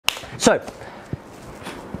So,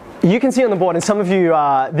 you can see on the board, and some of you,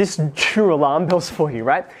 this drew alarm bells for you,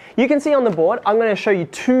 right? You can see on the board, I'm going to show you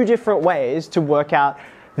two different ways to work out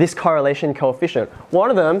this correlation coefficient. One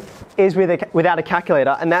of them is without a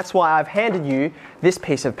calculator, and that's why I've handed you this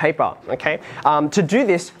piece of paper, okay? To do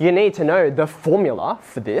this, you need to know the formula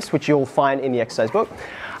for this, which you'll find in the exercise book,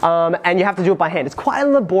 and you have to do it by hand. It's quite a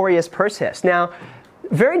laborious process. Now,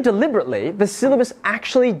 very deliberately, the syllabus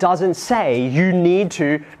actually doesn't say you need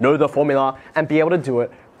to know the formula and be able to do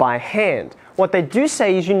it by hand. What they do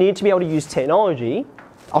say is you need to be able to use technology.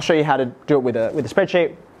 I'll show you how to do it with a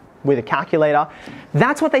spreadsheet, with a calculator.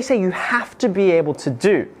 That's what they say you have to be able to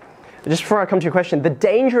do. Just before I come to your question, the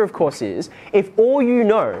danger, of course, is if all you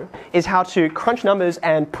know is how to crunch numbers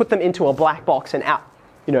and put them into a black box and out,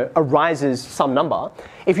 arises some number,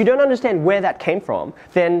 if you don't understand where that came from,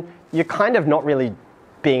 then you're kind of not really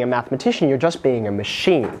being a mathematician, you're just being a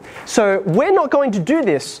machine. So we're not going to do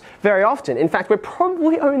this very often. In fact, we're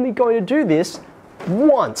probably only going to do this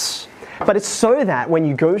once. But it's so that when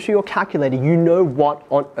you go to your calculator, you know what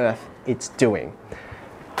on earth it's doing.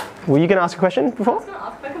 Were you going to ask a question before? I was going to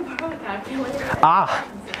ask if I can borrow a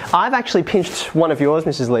calculator. I've actually pinched one of yours,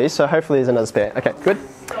 Mrs. Lee, so hopefully there's another spare. Okay, good.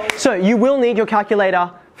 So you will need your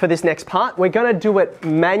calculator for this next part. We're going to do it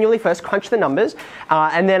manually first, crunch the numbers,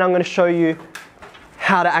 and then I'm going to show you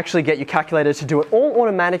how to actually get your calculator to do it all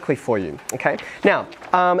automatically for you. Okay. Now,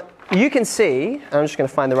 you can see, I'm just going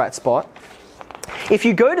to find the right spot. If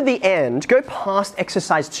you go to the end, go past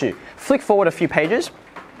exercise 2, flick forward a few pages,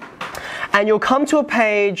 and you'll come to a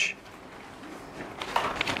page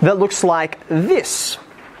that looks like this.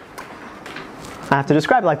 I have to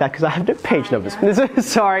describe it like that because I have no page numbers.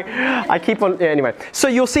 Sorry, I keep on, anyway. So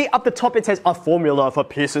you'll see up the top it says a formula for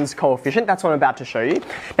Pearson's coefficient. That's what I'm about to show you.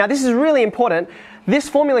 Now this is really important. This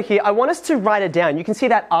formula here, I want us to write it down. You can see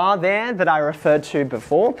that R there that I referred to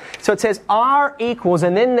before. So it says R equals,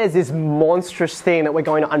 and then there's this monstrous thing that we're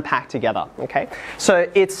going to unpack together, okay? So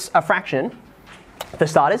it's a fraction, for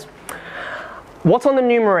starters. What's on the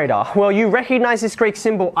numerator? Well, you recognize this Greek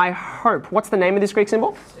symbol, I hope. What's the name of this Greek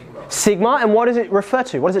symbol? Sigma. Sigma, and what does it refer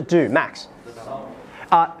to? What does it do, Max? The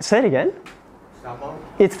sum. Say it again.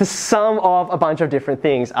 It's the sum of a bunch of different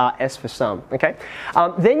things, S for sum, okay?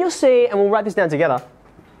 Then you'll see, and we'll write this down together,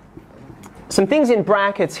 some things in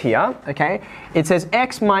brackets here, okay? It says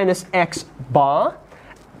x minus x bar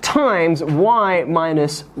times y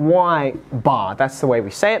minus y bar. That's the way we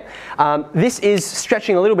say it. This is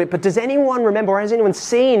stretching a little bit, but does anyone remember, or has anyone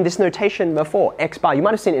seen this notation before, x bar? You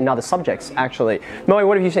might have seen it in other subjects, actually. Moe,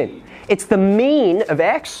 what have you seen? It's the mean of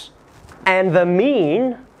x and the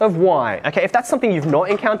mean of y. Okay, if that's something you've not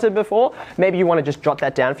encountered before, maybe you want to just jot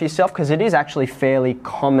that down for yourself because it is actually fairly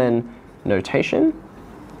common notation.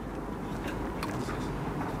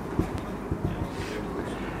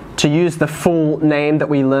 To use the full name that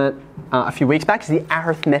we learnt a few weeks back is the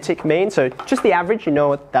arithmetic mean. So just the average, you know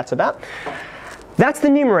what that's about. That's the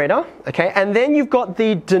numerator, okay, and then you've got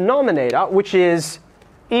the denominator, which is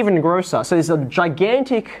even grosser. So there's a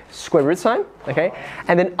gigantic square root sign, okay?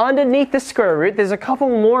 And then underneath the square root, there's a couple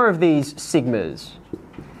more of these sigmas.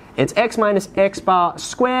 It's x minus x bar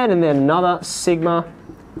squared, and then another sigma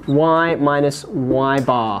y minus y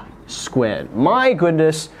bar squared. My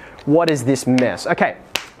goodness, what is this mess? Okay,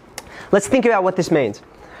 let's think about what this means.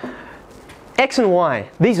 X and y,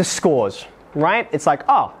 these are scores, right? It's like,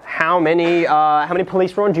 oh, how many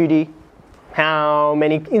police were on duty? How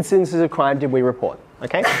many instances of crime did we report?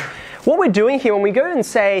 Okay? What we're doing here when we go and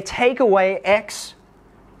say take away x,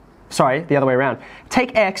 sorry, the other way around,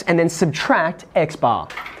 take x and then subtract x bar.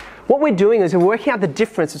 What we're doing is we're working out the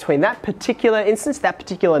difference between that particular instance, that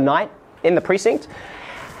particular night in the precinct,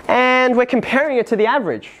 and we're comparing it to the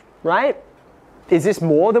average, right? Is this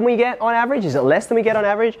more than we get on average? Is it less than we get on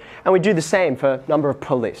average? And we do the same for number of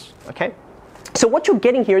police, okay? So what you're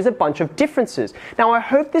getting here is a bunch of differences. Now I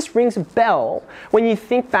hope this rings a bell when you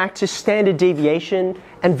think back to standard deviation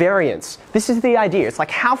and variance. This is the idea. It's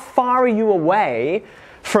like how far are you away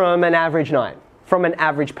from an average night, from an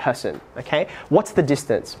average person, okay? What's the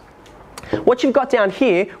distance? What you've got down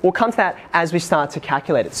here, we'll come to that as we start to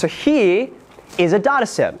calculate it. So here is a data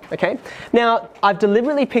set, okay? Now I've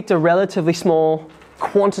deliberately picked a relatively small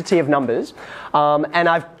quantity of numbers, and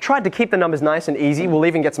I've tried to keep the numbers nice and easy. We'll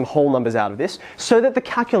even get some whole numbers out of this so that the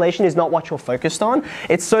calculation is not what you're focused on.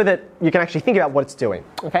 It's so that you can actually think about what it's doing,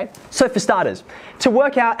 okay? So for starters, to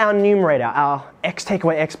work out our numerator, our x take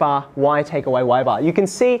away x bar, y take away y bar, you can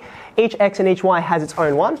see each x and each y has its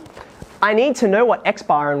own one. I need to know what x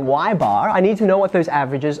bar and y bar, I need to know what those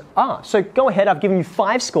averages are. So go ahead, I've given you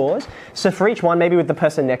 5 scores. So for each one, maybe with the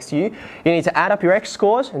person next to you, you need to add up your x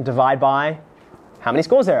scores and divide by how many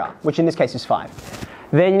scores there are, which in this case is 5.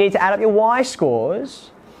 Then you need to add up your y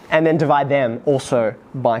scores and then divide them also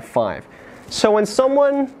by 5. So when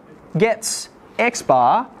someone gets x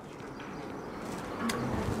bar,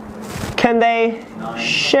 can they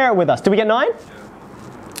share it with us? Did we get 9?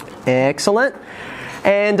 Excellent.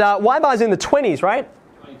 And y bar is in the 20s, right?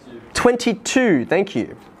 22, thank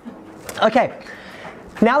you. Okay,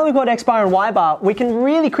 now that we've got x bar and y bar, we can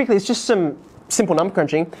really quickly, it's just some simple number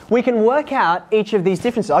crunching, we can work out each of these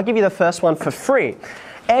differences. I'll give you the first one for free.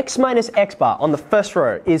 X minus x bar on the first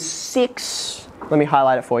row is 6. Let me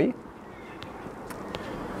highlight it for you.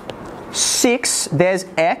 6, there's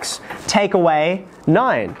x, take away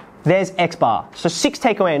 9. There's x bar. So 6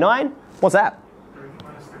 take away 9, what's that?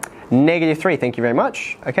 -3, thank you very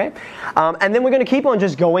much. Okay, and then we're going to keep on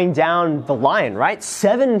just going down the line, right?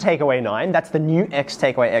 7 take away 9, that's the new x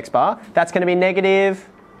take away x bar. That's going to be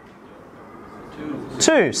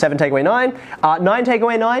 -2. 7 take away 9. 9 take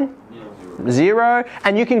away 9? 0.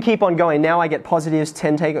 And you can keep on going. Now I get positives.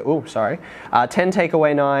 10 take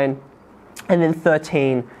away 9, and then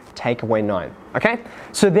 13 take away 9. Okay,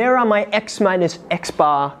 so there are my x minus x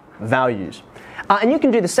bar values. And you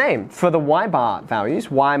can do the same for the y bar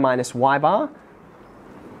values, y minus y bar.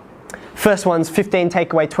 First one's 15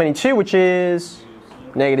 take away 22, which is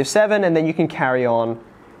 -7, and then you can carry on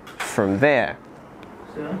from there.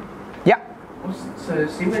 So, yeah. So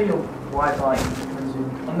see where your y bar is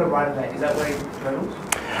on the right of that, is that where you put totals?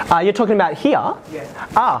 You're talking about here?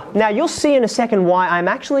 Yeah. Now you'll see in a second why I'm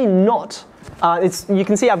actually not. You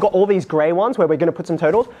can see I've got all these grey ones where we're going to put some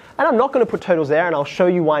totals, and I'm not going to put totals there, and I'll show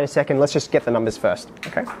you why in a second. Let's just get the numbers first.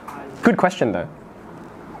 Okay. Good question though.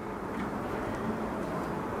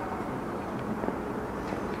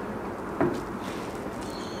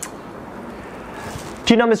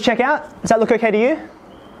 Do your numbers check out? Does that look okay to you?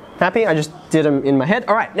 Happy? I just did them in my head.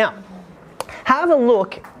 All right, now have a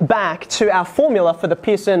look back to our formula for the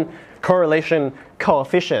Pearson correlation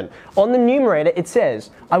coefficient. On the numerator, it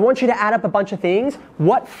says, I want you to add up a bunch of things.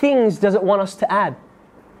 What things does it want us to add?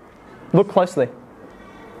 Look closely.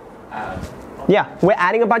 Yeah, we're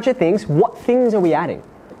adding a bunch of things. What things are we adding?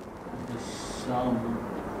 The sum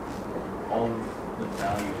of the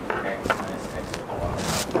value of x minus x bar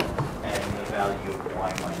and the value of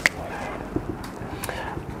y minus y bar.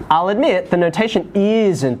 I'll admit the notation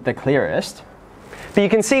isn't the clearest. But you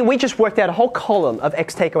can see we just worked out a whole column of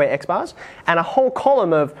x take away x bars and a whole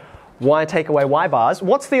column of y take away y bars.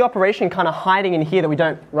 What's the operation kind of hiding in here that we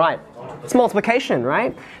don't write? It's multiplication,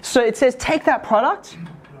 right? So it says take that product,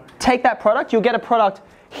 you'll get a product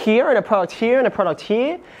here and a product here and a product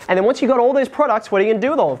here. And then once you've got all those products, what are you going to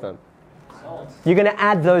do with all of them? You're going to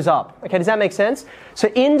add those up. Okay, does that make sense? So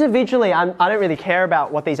individually, I don't really care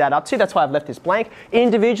about what these add up to. That's why I've left this blank.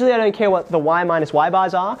 Individually, I don't care what the y minus y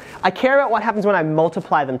bars are. I care about what happens when I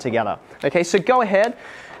multiply them together. Okay, so go ahead.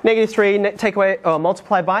 -3 take away,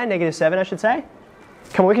 multiply by -7, I should say.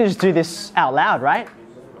 Come on, we can just do this out loud, right?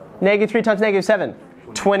 -3 times -7,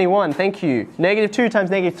 21. Thank you. -2 times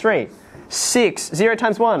 -3, 6. 0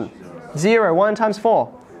 times 1, 0. 1 times 4.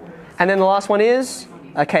 And then the last one is,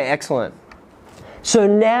 okay, excellent. So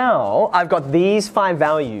now I've got these 5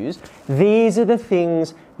 values. These are the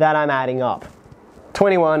things that I'm adding up.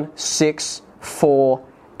 21, 6, 4,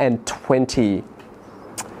 and 20.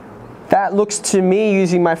 That looks to me,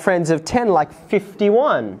 using my friends of 10, like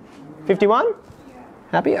 51. 51?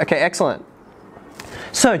 Happy? Okay, excellent.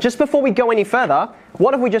 So just before we go any further,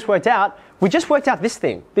 what have we just worked out? We just worked out this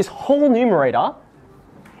thing, this whole numerator.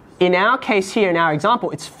 In our case here, in our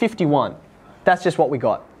example, it's 51. That's just what we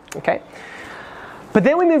got, okay? But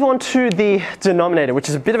then we move on to the denominator, which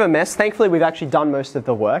is a bit of a mess. Thankfully, we've actually done most of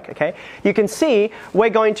the work, okay? You can see we're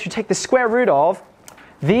going to take the square root of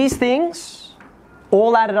these things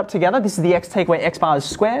all added up together. This is the x take away x bars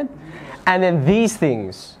squared. And then these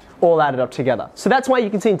things all added up together. So that's why you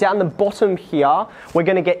can see down the bottom here, we're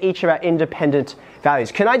going to get each of our independent values.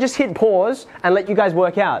 Can I just hit pause and let you guys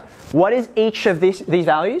work out what is each of these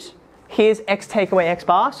values? Here's x take away x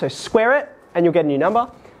bar, so square it and you'll get a new number.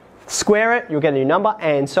 Square it, you'll get a new number,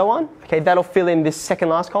 and so on. Okay, that'll fill in this second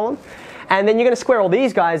last column. And then you're going to square all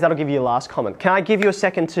these guys, that'll give you your last column. Can I give you a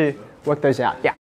second to work those out? Yeah.